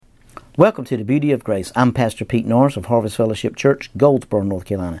Welcome to the Beauty of Grace. I'm Pastor Pete Norris of Harvest Fellowship Church, Goldsboro, North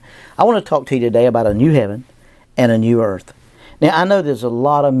Carolina. I want to talk to you today about a new heaven and a new earth. Now, I know there's a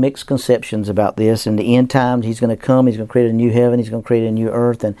lot of mixed conceptions about this. In the end times, He's going to come, He's going to create a new heaven, He's going to create a new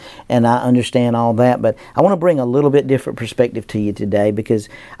earth, and I understand all that. But I want to bring a little bit different perspective to you today, because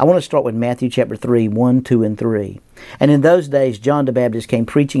I want to start with Matthew chapter 3, 1, 2, and 3. And in those days, John the Baptist came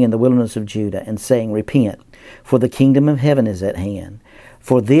preaching in the wilderness of Judah and saying, "Repent, for the kingdom of heaven is at hand.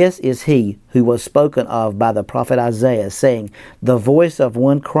 For this is he who was spoken of by the prophet Isaiah, saying, The voice of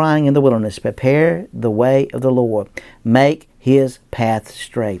one crying in the wilderness, Prepare the way of the Lord, make His path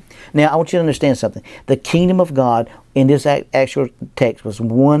straight." Now, I want you to understand something. The kingdom of God in this actual text was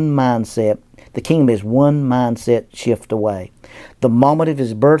one mindset. The kingdom is one mindset shift away. The moment of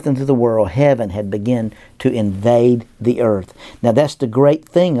His birth into the world, heaven had begun to invade the earth. Now, that's the great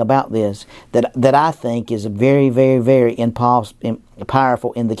thing about this that I think is very, very, very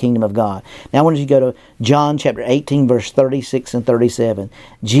powerful in the kingdom of God. Now, I want you to go to John chapter 18, verse 36 and 37.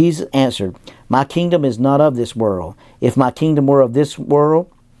 Jesus answered, "My kingdom is not of this world. If my kingdom were of this world,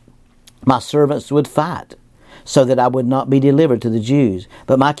 my servants would fight, so that I would not be delivered to the Jews.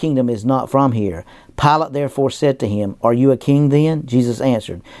 But my kingdom is not from here." Pilate therefore said to him, "Are you a king then?" Jesus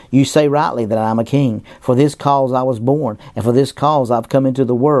answered, "You say rightly that I am a king. For this cause I was born, and for this cause I have come into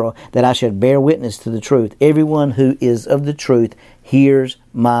the world, that I should bear witness to the truth. Everyone who is of the truth hears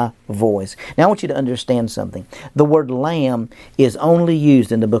my voice." Now I want you to understand something. The word lamb is only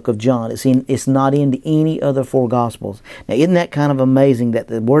used in the book of John. It's not in any other four Gospels. Now, isn't that kind of amazing that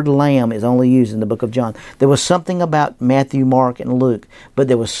the word lamb is only used in the book of John? There was something about Matthew, Mark, and Luke, but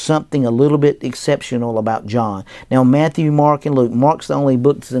there was something a little bit exceptional about John. Now, Matthew, Mark, and Luke, Mark's the only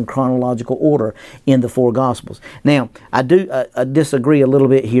book that's in chronological order in the four Gospels. Now, I disagree a little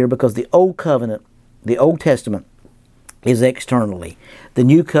bit here, because the Old Covenant, the Old Testament, is externally. The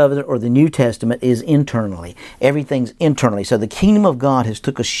New Covenant or the New Testament is internally. Everything's internally. So the kingdom of God has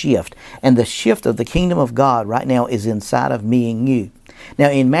took a shift. And the shift of the kingdom of God right now is inside of me and you.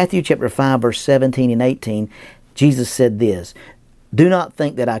 Now in Matthew chapter 5, verse 17 and 18, Jesus said this, "Do not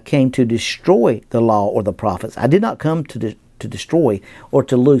think that I came to destroy the law or the prophets. I did not come to destroy or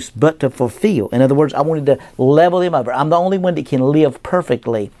to loose, but to fulfill." In other words, I wanted to level them over. I'm the only one that can live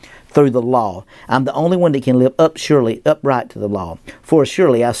perfectly through the law. I'm the only one that can live upright to the law. "For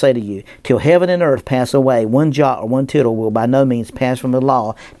surely I say to you, till heaven and earth pass away, one jot or one tittle will by no means pass from the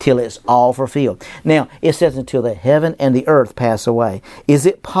law till it's all fulfilled." Now, it says until the heaven and the earth pass away. Is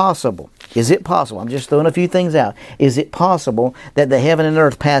it possible? I'm just throwing a few things out. Is it possible that the heaven and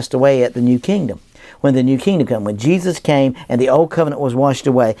earth passed away at the new kingdom? When the new kingdom came, when Jesus came and the old covenant was washed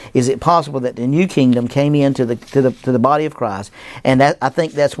away, is it possible that the new kingdom came into the body of Christ? And I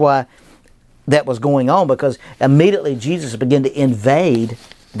think that's why that was going on, because immediately Jesus began to invade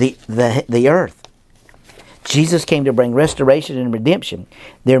the earth. Jesus came to bring restoration and redemption.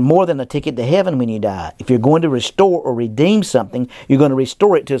 They're more than a ticket to heaven when you die. If you're going to restore or redeem something, you're going to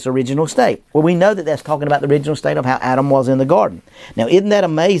restore it to its original state. Well, we know that that's talking about the original state of how Adam was in the garden. Now, isn't that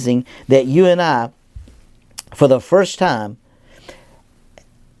amazing that you and I, for the first time,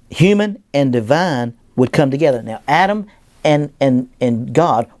 human and divine would come together. Now, Adam and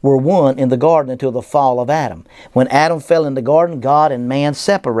God were one in the garden until the fall of Adam. When Adam fell in the garden, God and man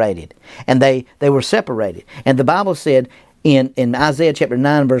separated. And they were separated. And the Bible said in Isaiah chapter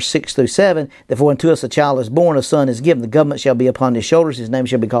 9, verse 6 through 7, that for unto us a child is born, a son is given, the government shall be upon his shoulders, his name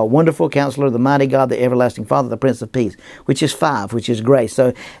shall be called Wonderful Counselor, the Mighty God, the Everlasting Father, the Prince of Peace, which is 5, which is grace.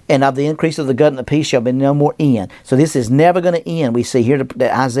 So, and of the increase of the government of peace shall be no more end. So this is never going to end. We see here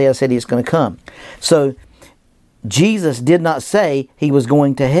that Isaiah said it's going to come. So Jesus did not say He was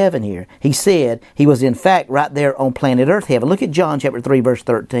going to heaven here. He said He was in fact right there on planet earth heaven. Look at John chapter 3 verse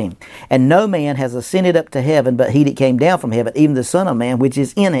 13. "And no man has ascended up to heaven, but He that came down from heaven, even the Son of Man which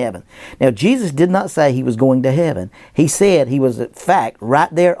is in heaven." Now Jesus did not say He was going to heaven. He said He was in fact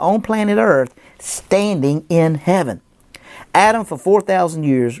right there on planet earth, standing in heaven. Adam for 4,000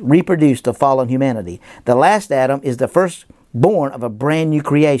 years reproduced a fallen humanity. The last Adam is the first born of a brand new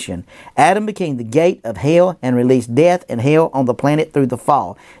creation. Adam became the gate of hell and released death and hell on the planet through the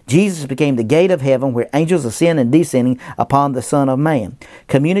fall. Jesus became the gate of heaven, where angels ascend and descending upon the Son of Man.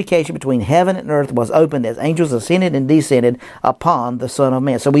 Communication between heaven and earth was opened as angels ascended and descended upon the Son of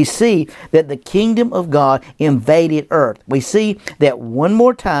Man. So we see that the kingdom of God invaded earth. We see that one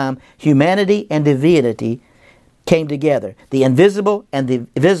more time humanity and divinity came together. The invisible and the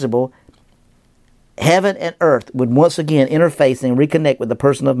visible, heaven and earth, would once again interface and reconnect with the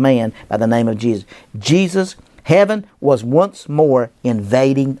person of man by the name of Jesus. Heaven was once more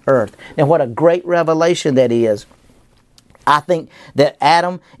invading earth. Now, what a great revelation that is. I think that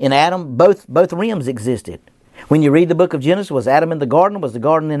in Adam, both realms existed. When you read the book of Genesis, was Adam in the garden? Was the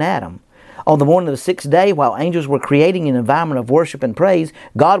garden in Adam? On the morning of the sixth day, while angels were creating an environment of worship and praise,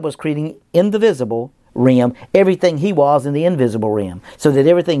 God was creating in the visible realm everything He was in the invisible realm, so that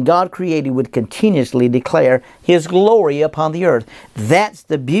everything God created would continuously declare His glory upon the earth. That's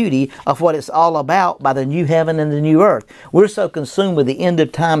the beauty of what it's all about by the new heaven and the new earth. We're so consumed with the end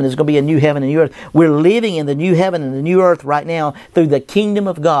of time and there's going to be a new heaven and new earth. We're living in the new heaven and the new earth right now through the kingdom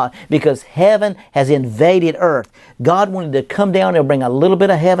of God, because heaven has invaded earth. God wanted to come down and bring a little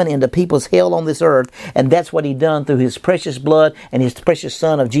bit of heaven into people's hell on this earth, and that's what He done through His precious blood and His precious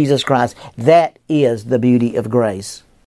Son of Jesus Christ. That is the beauty of grace.